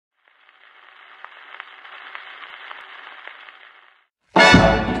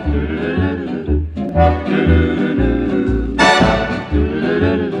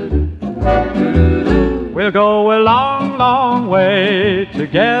We'll go a long, long way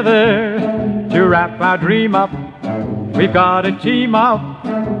together to wrap our dream up. We've got to team up.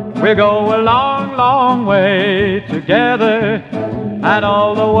 We'll go a long, long way together and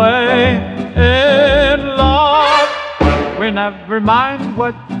all the way in love. We never mind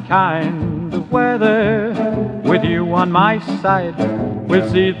what kind of weather. With you on my side, we'll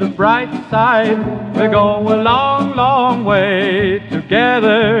see the bright side. We'll go a long, long way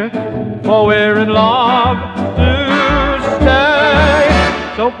together, for we're in love to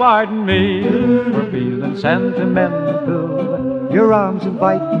stay. So pardon me for feeling sentimental. Your arms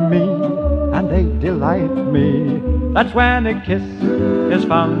invite me and they delight me. That's when a kiss is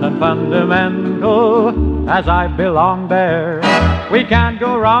fun and fundamental. As I belong there, we can't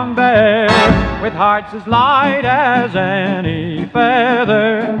go wrong there. With hearts as light as any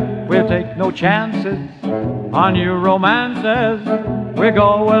feather, we'll take no chances on your romances. We'll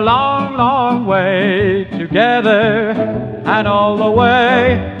go a long, long way together and all the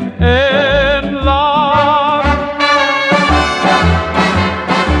way in love.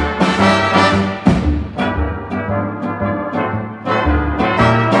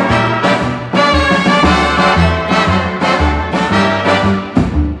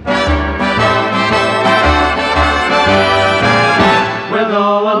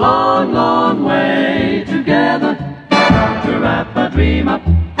 Dream up,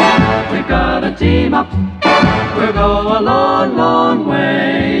 we gotta team up. We'll go a long, long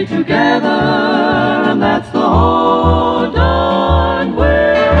way together, and that's the whole darn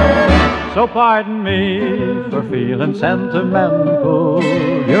way. So pardon me for feeling sentimental.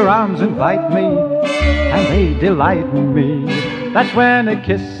 Your arms invite me, and they delight me. That's when a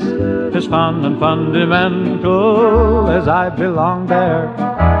kiss is fun and fundamental. As I belong there,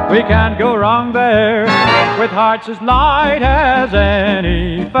 we can't go wrong there. With hearts as light as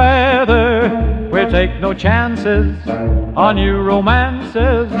any feather, we'll take no chances on new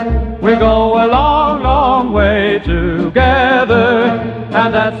romances. We'll go a long, long way together,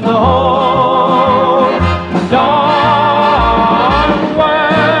 and that's the whole